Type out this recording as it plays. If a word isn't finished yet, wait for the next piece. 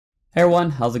Hey everyone,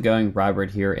 how's it going?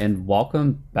 Ryebread here, and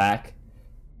welcome back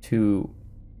to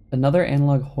another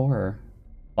analog horror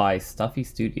by Stuffy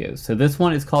Studios. So this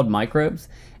one is called Microbes,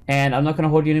 and I'm not going to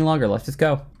hold you any longer. Let's just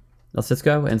go. Let's just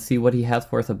go and see what he has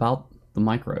for us about the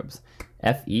microbes.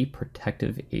 FE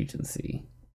Protective Agency.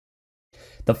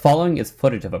 The following is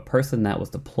footage of a person that was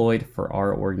deployed for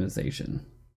our organization,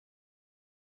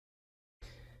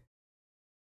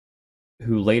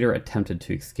 who later attempted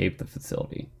to escape the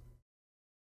facility.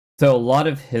 So a lot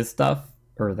of his stuff,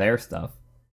 or their stuff,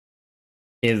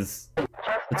 it's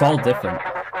all different.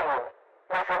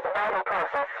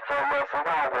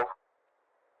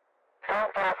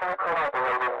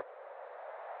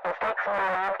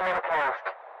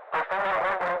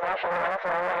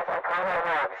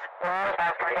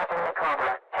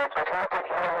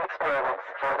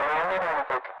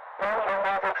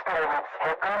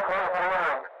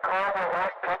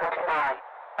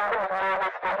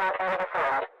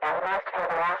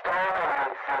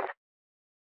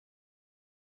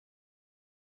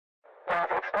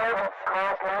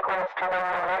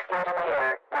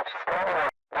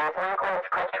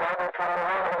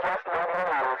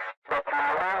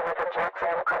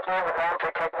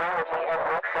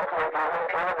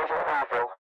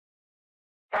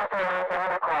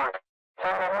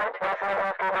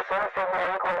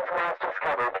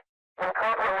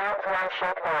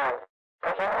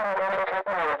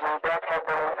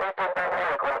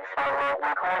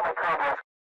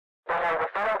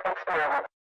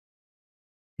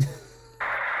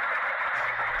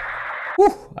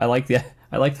 Whew, I like the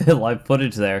live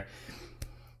footage there.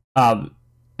 But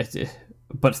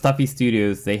Stuffy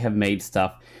Studios, they have made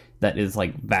stuff that is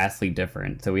like vastly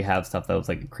different. So we have stuff that was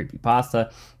like a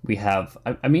creepypasta. We have,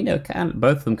 I mean,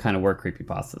 both of them kind of were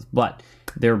creepypastas, but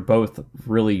they're both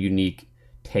really unique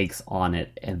takes on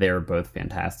it, and they're both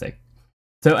fantastic.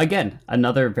 So again,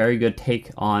 another very good take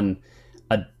on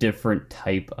a different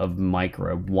type of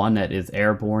microbe, one that is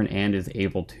airborne and is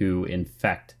able to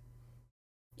infect,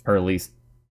 or at least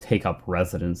take up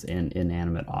residence in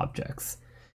inanimate objects.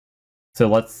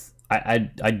 So I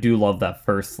do love that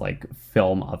first like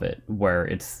film of it, where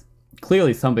it's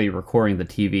clearly somebody recording the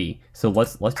TV. So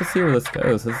let's just see where this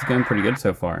goes. This is going pretty good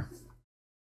so far.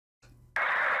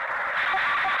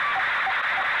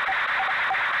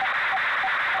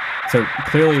 So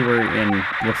clearly we're in,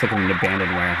 looks like an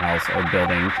abandoned warehouse or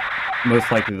building,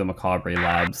 most likely the Microbe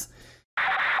labs.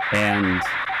 And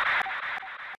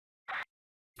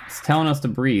it's telling us to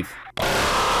breathe.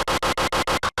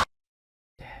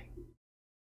 Dang.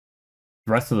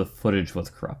 The rest of the footage was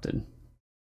corrupted.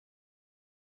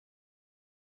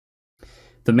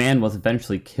 The man was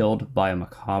eventually killed by a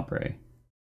Microbe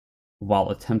while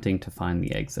attempting to find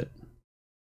the exit.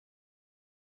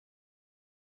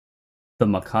 The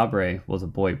Microbe was a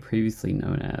boy previously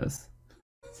known as...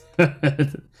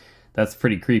 That's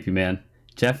pretty creepy, man.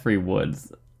 Jeffrey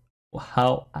Woods.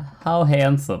 How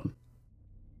handsome.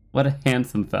 What a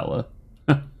handsome fella.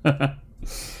 That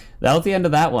was the end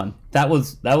of that one. That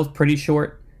was pretty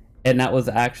short, and that was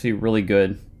actually really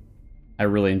good. I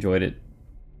really enjoyed it.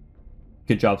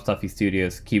 Good job, Stuffy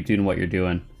Studios. Keep doing what you're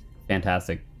doing.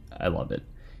 Fantastic. I love it.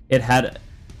 It had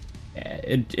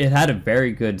a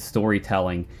very good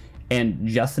storytelling, and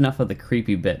just enough of the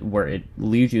creepy bit where it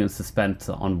leaves you in suspense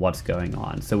on what's going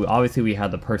on. So obviously we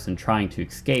had the person trying to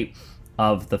escape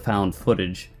of the found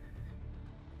footage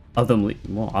of them,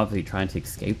 well, obviously trying to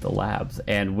escape the labs.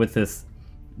 And with this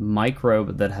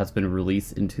microbe that has been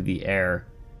released into the air,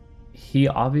 he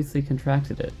obviously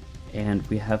contracted it. And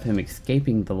we have him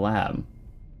escaping the lab.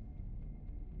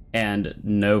 And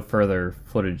no further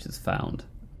footage is found.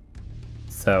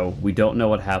 So we don't know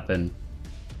what happened.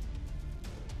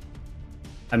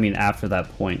 I mean, after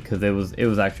that point, because it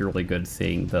was actually really good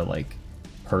seeing the like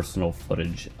personal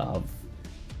footage of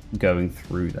going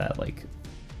through that like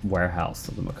warehouse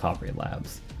of the Microbe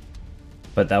labs.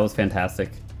 But that was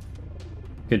fantastic.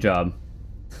 Good job.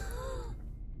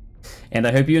 And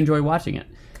I hope you enjoy watching it.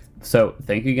 So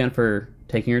thank you again for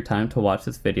taking your time to watch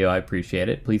this video. I appreciate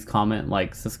it. Please comment,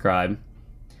 like, subscribe.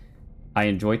 I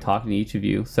enjoy talking to each of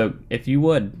you. So if you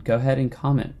would, go ahead and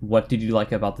comment. What did you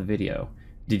like about the video?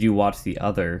 Did you watch the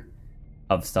other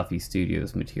of Stuffy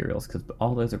Studios materials? Because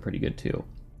all those are pretty good too.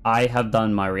 I have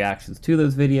done my reactions to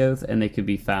those videos, and they could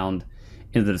be found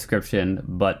in the description,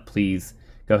 but please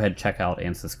go ahead, check out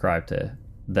and subscribe to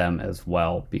them as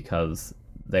well, because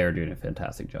they are doing a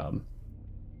fantastic job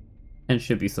and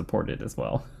should be supported as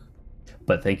well.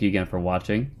 But thank you again for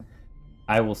watching.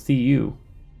 I will see you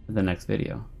in the next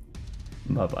video.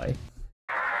 Bye bye.